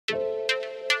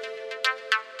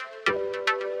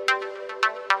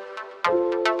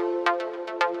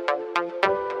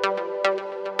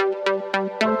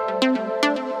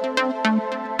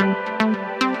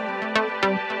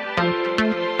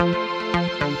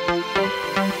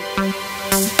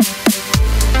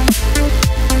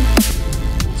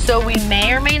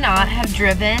or may not have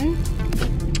driven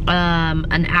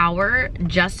an hour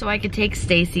just so I could take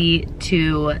Stacy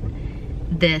to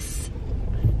this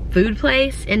food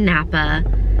place in Napa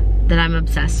that I'm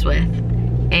obsessed with.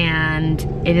 And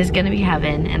it is gonna be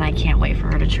heaven, and I can't wait for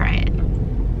her to try it.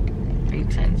 Are you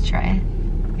excited to try it?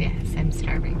 Yes, I'm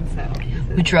starving, so.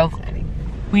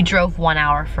 We drove 1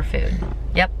 hour for food.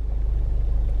 Yep.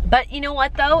 But you know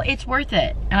what though? It's worth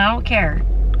it, and I don't care.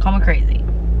 Call me crazy,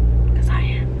 because I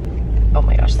am. Oh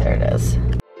my gosh, there it is.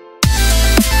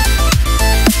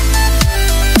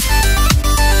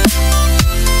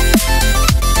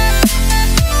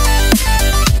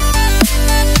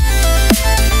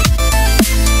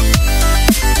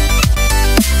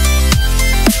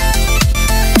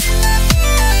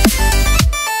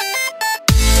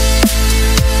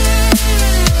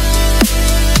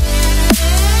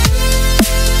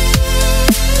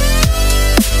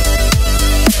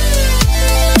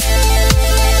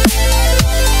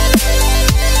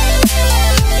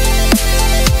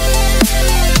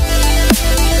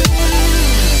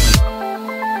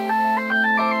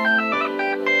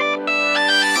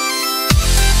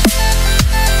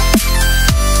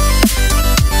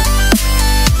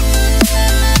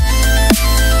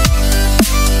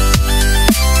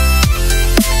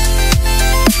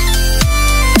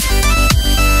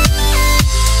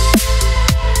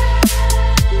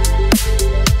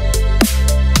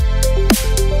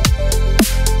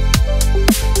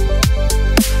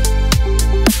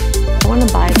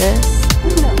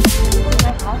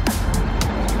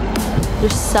 They're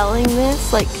selling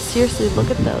this? Like, seriously, look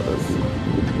at those.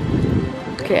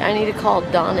 Okay, I need to call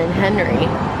Don and Henry.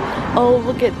 Oh,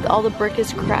 look at all the brick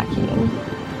is cracking.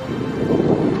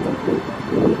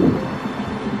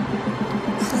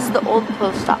 This is the old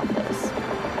post office.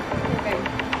 Okay.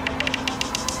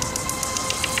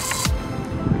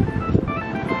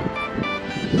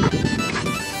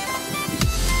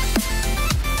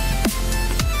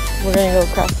 We're gonna go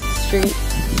across the street.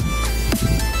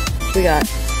 We got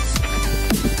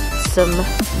some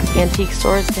antique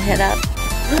stores to hit up.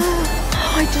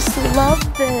 Oh, I just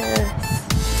love this.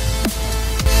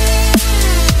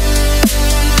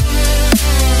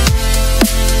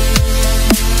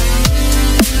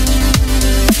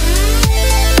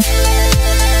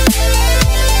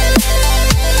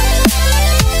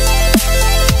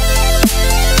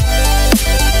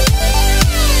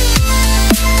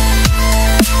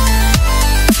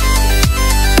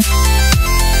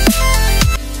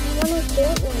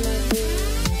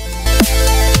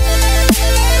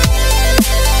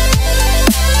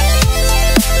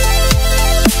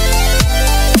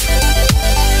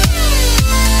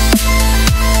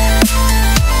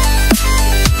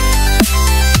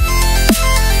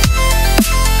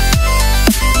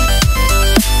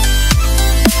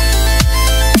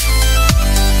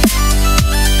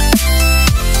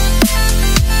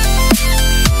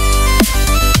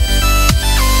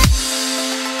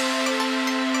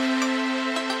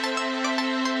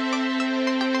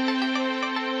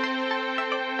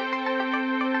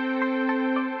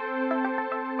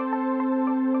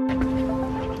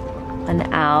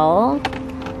 An owl.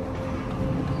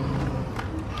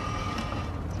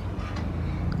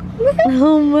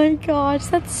 Oh my gosh,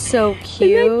 that's so cute.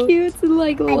 Isn't that cute? It's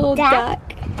like a little duck.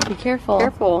 Be careful.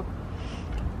 Careful.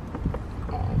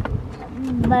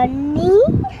 Bunny.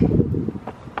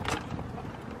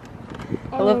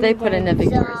 I love they put in a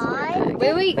Victoria's Secret.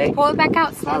 Wait, pull it back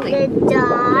out slowly. The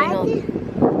dog.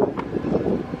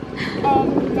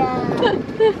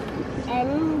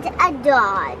 And a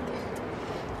dog.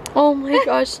 Oh my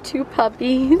gosh, two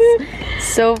puppies.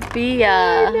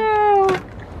 Sophia. Oh,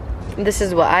 no. This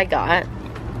is what I got.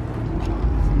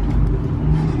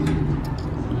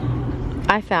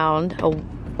 I found a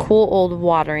cool old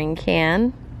watering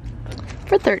can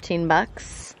for 13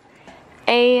 bucks.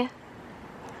 A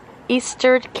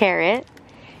Eastered carrot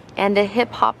and a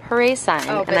hip hop hooray sign.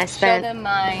 Oh, and I spent show them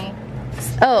my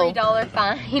 $3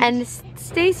 fine. And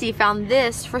Stacy found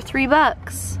this for 3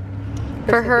 bucks.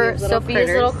 For her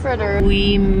Sophia's little critter.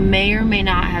 We may or may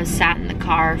not have sat in the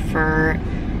car for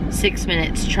 6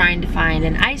 minutes trying to find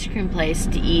an ice cream place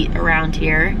to eat around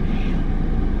here.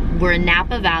 We're in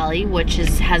Napa Valley, which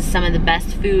has some of the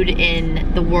best food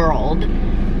in the world.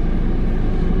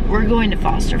 We're going to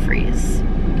Foster Freeze.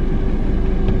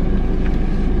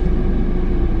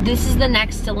 This is the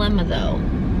next dilemma though.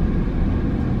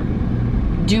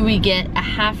 Do we get a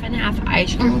half and half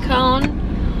ice cream cone?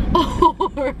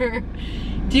 Or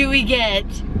do we get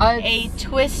a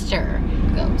twister?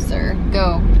 Go, sir.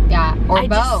 Go. Yeah. Or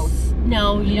both.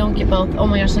 No, you don't get both. Oh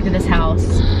my gosh, look at this house.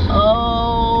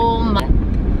 Oh my.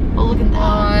 Oh, look at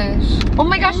that. Gosh. Oh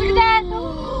my gosh, look at that.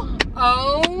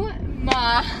 Oh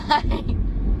my.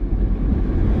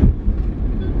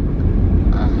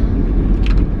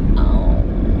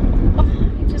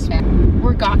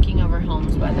 We're gawking over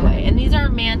homes, by the way, and these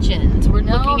aren't mansions. We're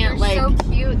looking at like so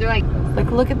cute. They're like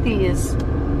look at these.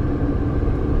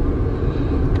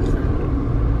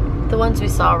 The ones we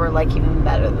saw were like even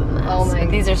better than this. Oh my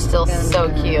but these are still goodness. so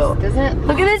cute. Doesn't it?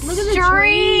 Look at this Look at the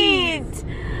street. trees.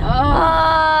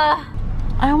 Oh.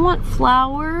 I want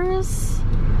flowers.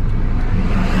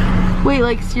 Wait,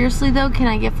 like seriously though, can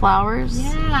I get flowers?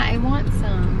 Yeah, I want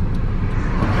some.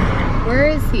 Where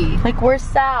is he? Like where's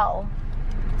Sal?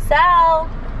 Sal!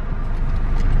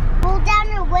 Pull down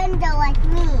your window like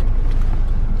me.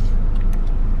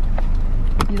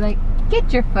 You like,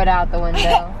 get your foot out the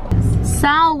window.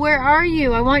 Sal, where are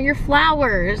you? I want your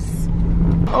flowers.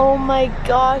 Oh my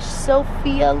gosh,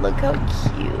 Sophia, look how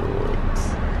cute.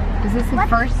 Is this the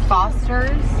first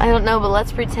Foster's? I don't know, but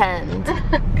let's pretend.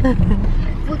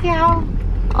 Look at how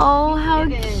Oh, how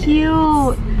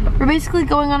cute. We're basically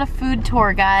going on a food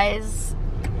tour, guys.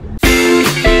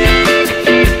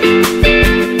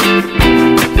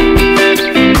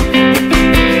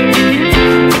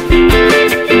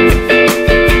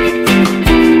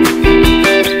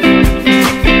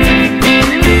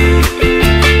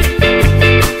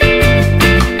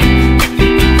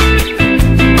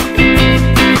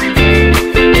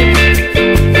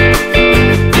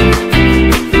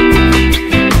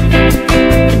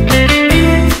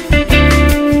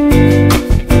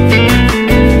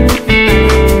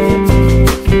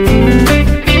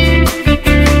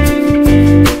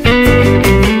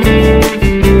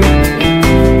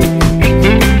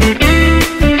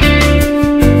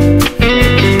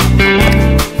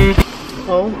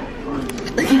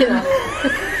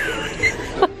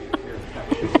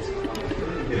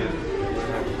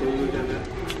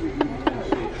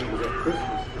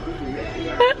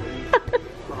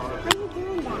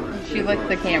 She licked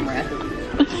the camera.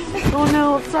 Oh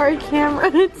no, sorry camera,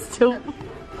 it's still...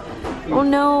 Oh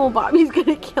no, Bobby's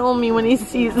gonna kill me when he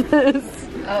sees this.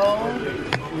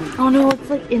 Oh. Oh no, it's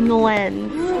like in the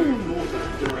lens. Is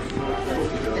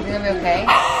it gonna be okay?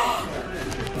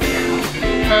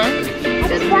 Huh? I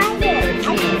tried it.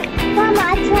 Mama,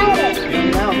 I tried it.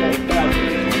 No, but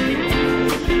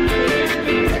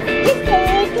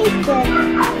It's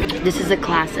good. This is a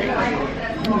classic.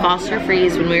 Foster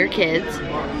Freeze when we were kids.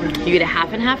 You get a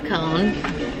half and half cone.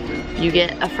 You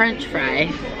get a French fry.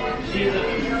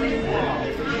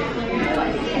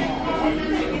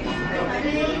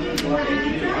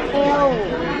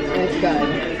 it's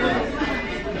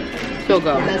good. So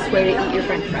go. Best way to eat your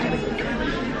French fries.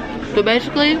 So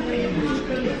basically,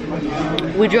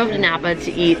 we drove to Napa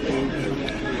to eat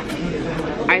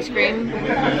ice cream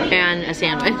and a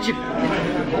sandwich.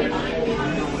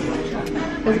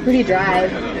 It was a pretty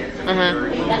drive.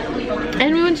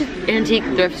 And we went to antique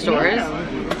thrift stores.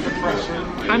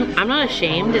 I'm not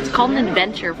ashamed. It's called an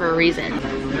adventure for a reason.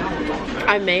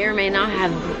 I may or may not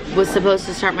have was supposed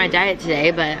to start my diet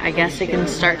today, but I guess I can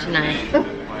start tonight.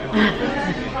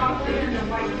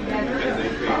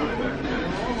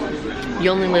 You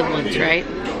only live once, right?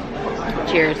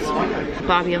 Cheers.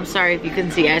 Bobby, I'm sorry if you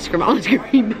couldn't see ice cream on the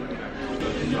screen.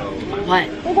 What?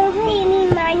 We don't play any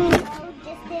money just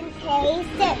in case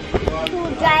who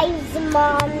drives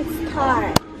mom's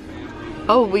car.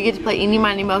 Oh, we get to play Eeny,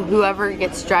 Miny, Mo, whoever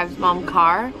drives mom's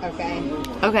car? Okay.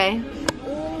 Okay.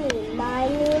 Eeny,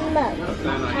 miny, mo.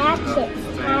 Hatchet,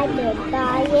 tiger,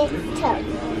 by its toe.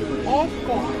 If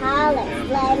it hollers,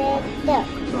 let it go.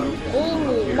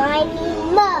 Eeny, miny,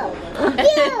 mo.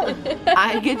 You!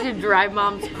 I get to drive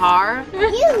mom's car?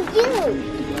 You!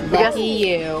 Lucky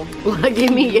you. Lucky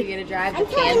me. You get to drive the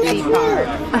fancy car.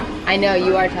 I know,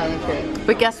 you are telling the truth.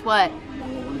 But guess what?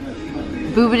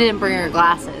 Booba didn't bring her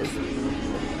glasses.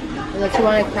 Unless you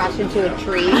want to crash into a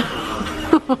tree.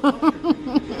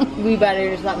 We better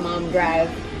just let mom drive.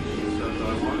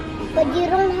 But you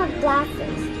don't have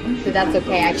glasses. So that's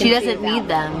okay. I can She doesn't see need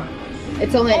them.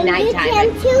 It's only at And you nighttime.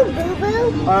 can too,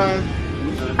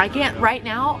 boo-boo. I can't right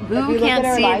now. If Boo you look can't at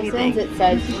her see license, anything. it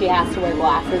says she has to wear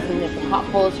glasses, and if the cop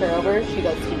pulls her over, she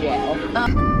goes to jail.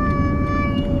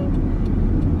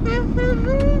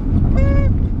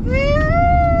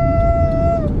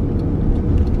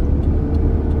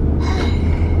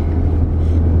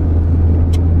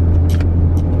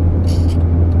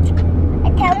 I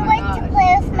can't wait to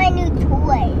play with my new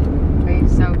toy. Are you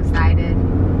so excited?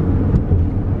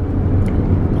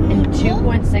 In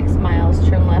 2.6 miles,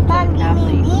 turn left Mom, on you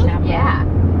Napa. need me? Yeah.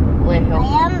 Lake Hill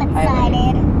I am Highway.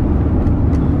 excited.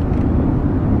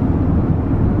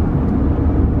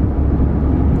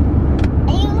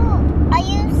 Are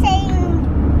you saying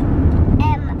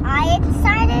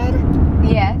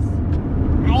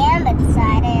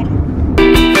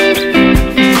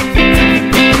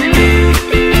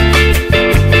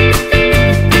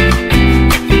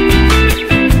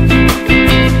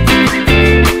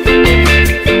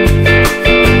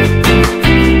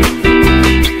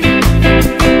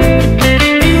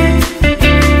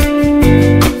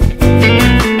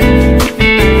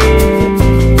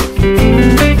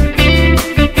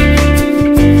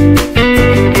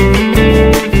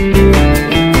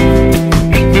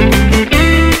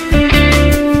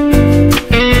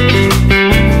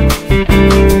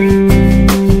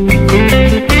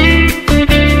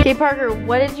Parker,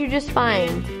 what did you just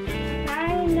find?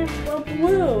 Find a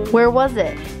balloon. Where was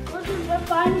it? Look at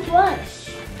the bush.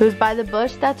 It was by the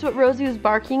bush? That's what Rosie was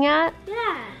barking at?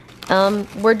 Yeah.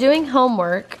 We're doing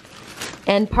homework,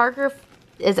 and Parker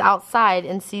is outside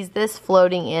and sees this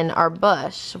floating in our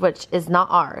bush, which is not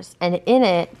ours. And in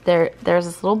it, there's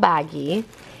this little baggie,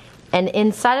 and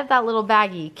inside of that little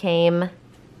baggie came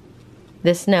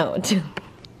this note.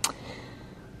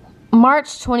 March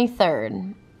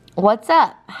 23rd. What's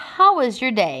up? How was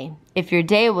your day? If your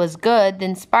day was good,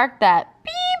 then spark that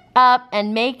beep up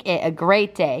and make it a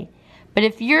great day. But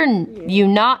if you're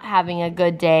not having a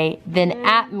good day, then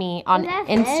at me on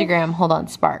Instagram. Hold on,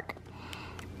 Spark.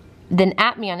 Then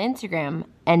at me on Instagram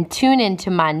and tune into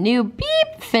my new beep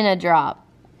finna drop.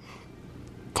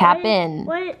 Tap in.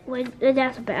 What?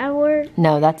 That's a bad word?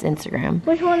 No, that's Instagram.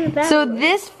 Which one is bad? So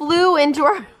this flew into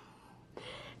our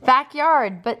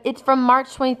backyard, but it's from March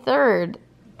 23rd.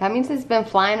 That means it's been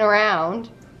flying around.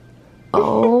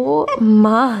 Oh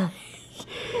my.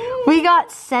 We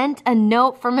got sent a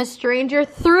note from a stranger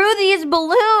through these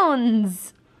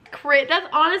balloons. That's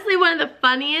honestly one of the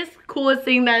funniest, coolest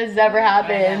things that has ever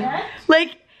happened.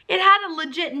 Like, it had a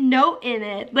legit note in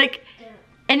it. Like,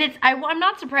 and I'm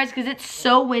not surprised because it's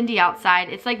so windy outside.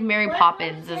 It's like Mary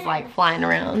Poppins is like flying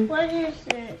around. What is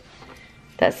this?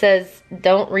 That says,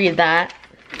 don't read that.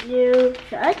 You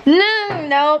should? No,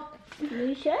 nope.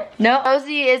 You should? No,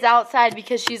 Rosie is outside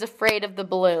because she's afraid of the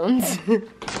balloons. Come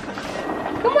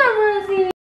on,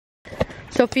 Rosie.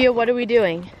 Sophia, what are we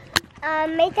doing?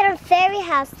 Making a fairy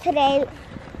house today,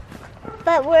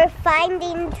 but we're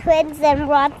finding twigs and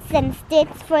rocks and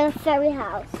sticks for the fairy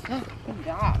house. Good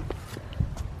job.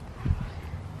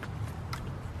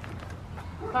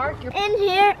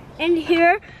 In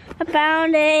here, I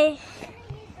found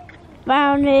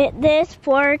this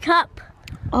for a cup.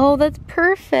 Oh, that's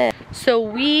perfect. So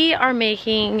we are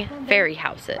making fairy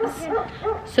houses.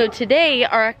 So today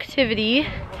our activity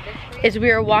is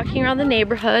we are walking around the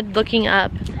neighborhood looking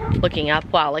up,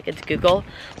 wow, like it's Google,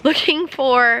 looking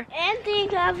for, And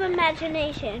think of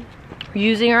imagination.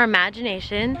 using our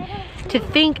imagination to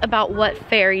think about what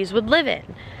fairies would live in.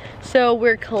 So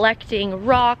we're collecting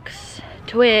rocks,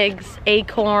 twigs,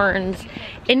 acorns,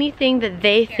 anything that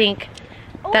they think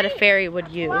that a fairy would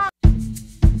use.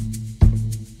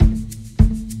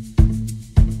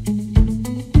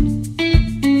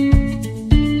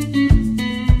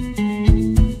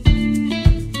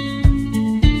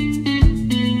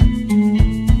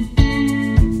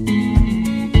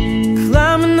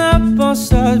 On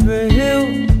Solsbury Hill,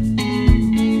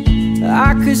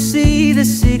 I could see the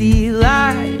city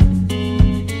light.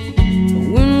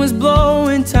 The wind was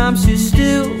blowing, time stood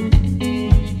still.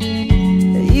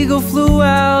 The eagle flew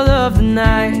out of the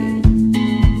night.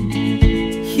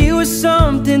 Here was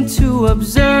something to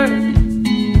observe.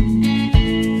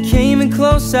 Came in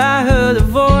close, I heard a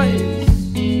voice,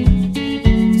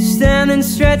 standing,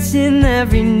 stretching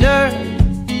every nerve.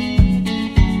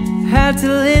 Had to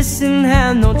listen,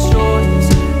 had no choice.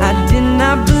 I did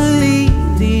not believe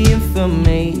the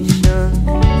information.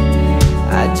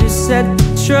 I just had to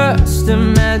trust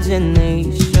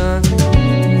imagination.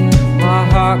 My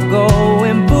heart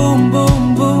going boom,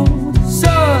 boom, boom. So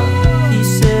he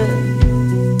said,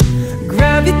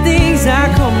 grab your things, I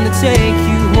come to take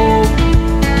you home.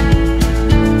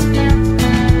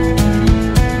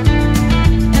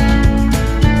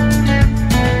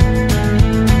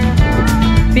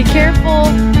 Be careful.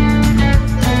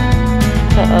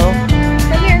 Uh-oh.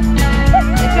 Come here.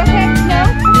 It's okay. No?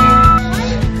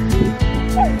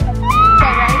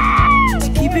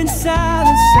 Okay, Keeping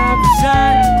silence, I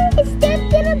resigned. I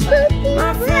stepped in a poopy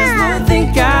My friends would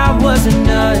think I was a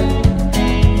nut,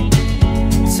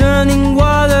 turning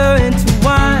water into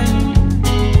wine.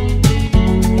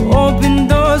 Open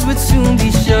doors would soon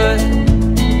be shut.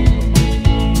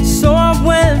 So I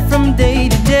went from day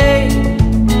to day.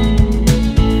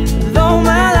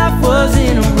 My life was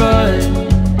in a rut,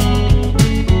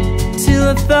 till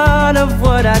I thought of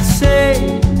what I'd say,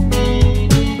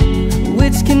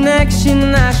 which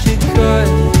connection I should cut.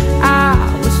 I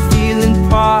was feeling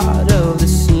part of the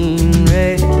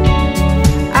scenery.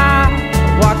 I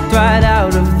walked right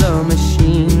out of the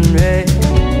machinery.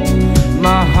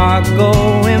 My heart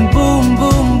goes